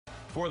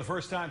For the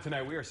first time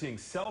tonight, we are seeing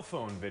cell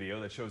phone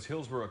video that shows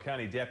Hillsborough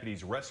County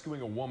deputies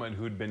rescuing a woman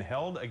who'd been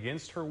held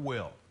against her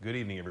will. Good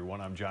evening, everyone.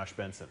 I'm Josh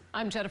Benson.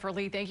 I'm Jennifer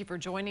Lee. Thank you for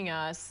joining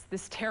us.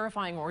 This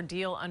terrifying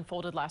ordeal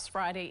unfolded last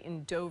Friday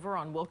in Dover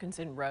on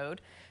Wilkinson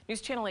Road. News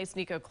Channel 8's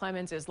Nico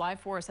Clemens is live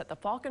for us at the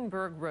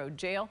Falkenberg Road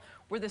Jail,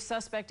 where the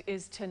suspect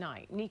is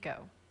tonight.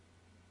 Nico.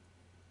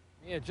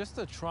 Yeah, just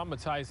a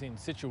traumatizing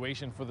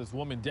situation for this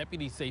woman.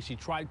 Deputies say she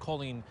tried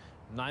calling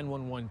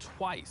 911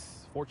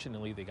 twice.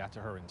 Fortunately, they got to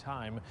her in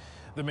time.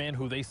 The man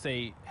who they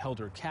say held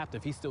her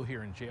captive, he's still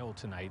here in jail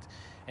tonight.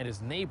 And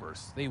his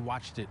neighbors, they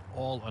watched it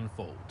all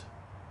unfold.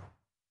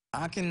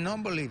 I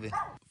cannot believe it.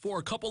 For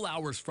a couple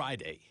hours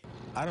Friday.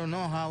 I don't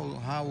know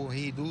how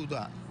he do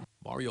that.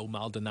 Mario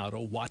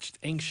Maldonado watched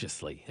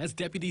anxiously as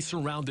deputies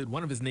surrounded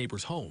one of his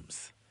neighbors'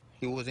 homes.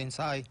 He was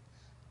inside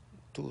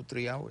 2 or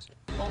 3 hours.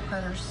 Bolt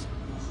cutters.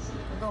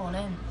 We're going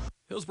in.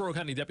 Hillsborough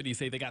County deputies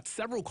say they got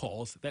several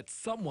calls that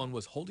someone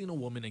was holding a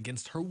woman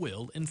against her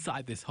will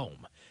inside this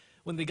home.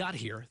 When they got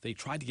here, they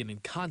tried to get in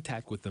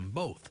contact with them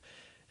both.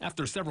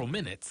 After several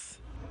minutes...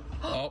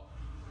 Oh.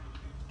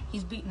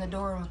 He's beating the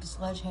door with the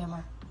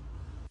sledgehammer.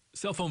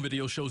 Cell phone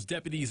video shows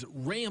deputies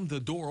ram the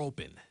door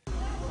open.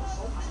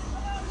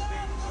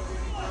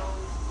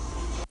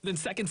 Then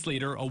seconds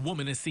later, a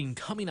woman is seen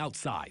coming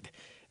outside.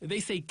 They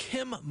say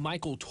Kim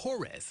Michael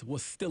Torres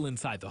was still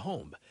inside the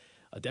home.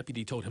 A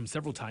deputy told him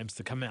several times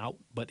to come out,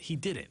 but he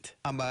didn't.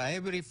 About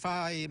every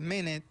 5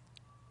 minutes,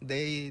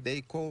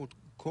 they call,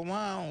 come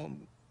out,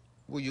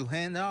 will you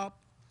hand up?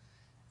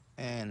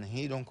 And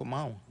he don't come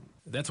out.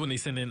 That's when they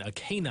sent in a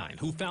canine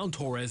who found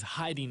Torres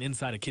hiding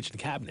inside a kitchen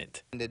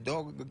cabinet. The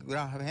dog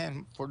grabbed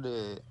him for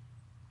the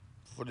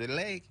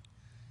leg,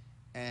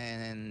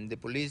 and the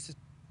police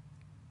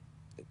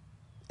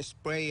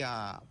spray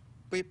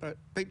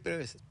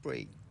paper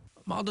spray.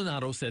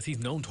 Maldonado says he's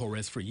known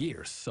Torres for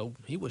years, so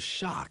he was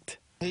shocked.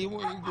 He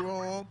will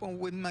grow up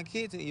with my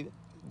kids,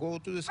 go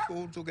to the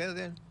school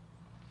together,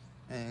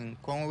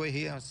 and come over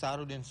here on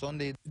Saturday and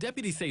Sunday.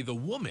 Deputies say the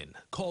woman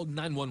called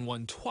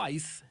 911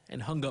 twice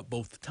and hung up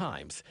both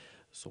times,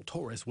 so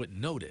Torres wouldn't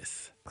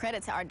notice.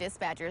 Credit to our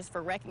dispatchers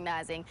for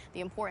recognizing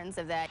the importance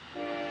of that.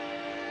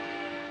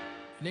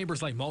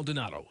 Neighbors like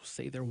Maldonado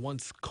say their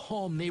once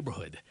calm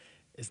neighborhood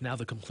is now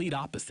the complete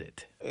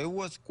opposite. It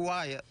was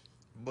quiet,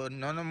 but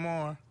none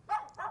more,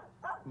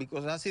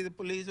 because I see the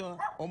police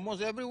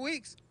almost every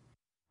week.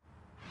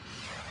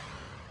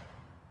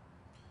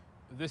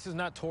 This is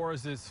not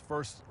Torres's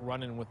first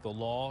run-in with the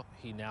law.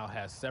 He now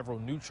has several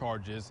new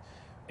charges,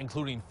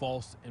 including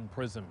false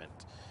imprisonment.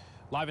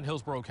 Live in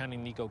Hillsborough County,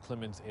 Nico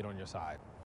Clemens, 8 on your side.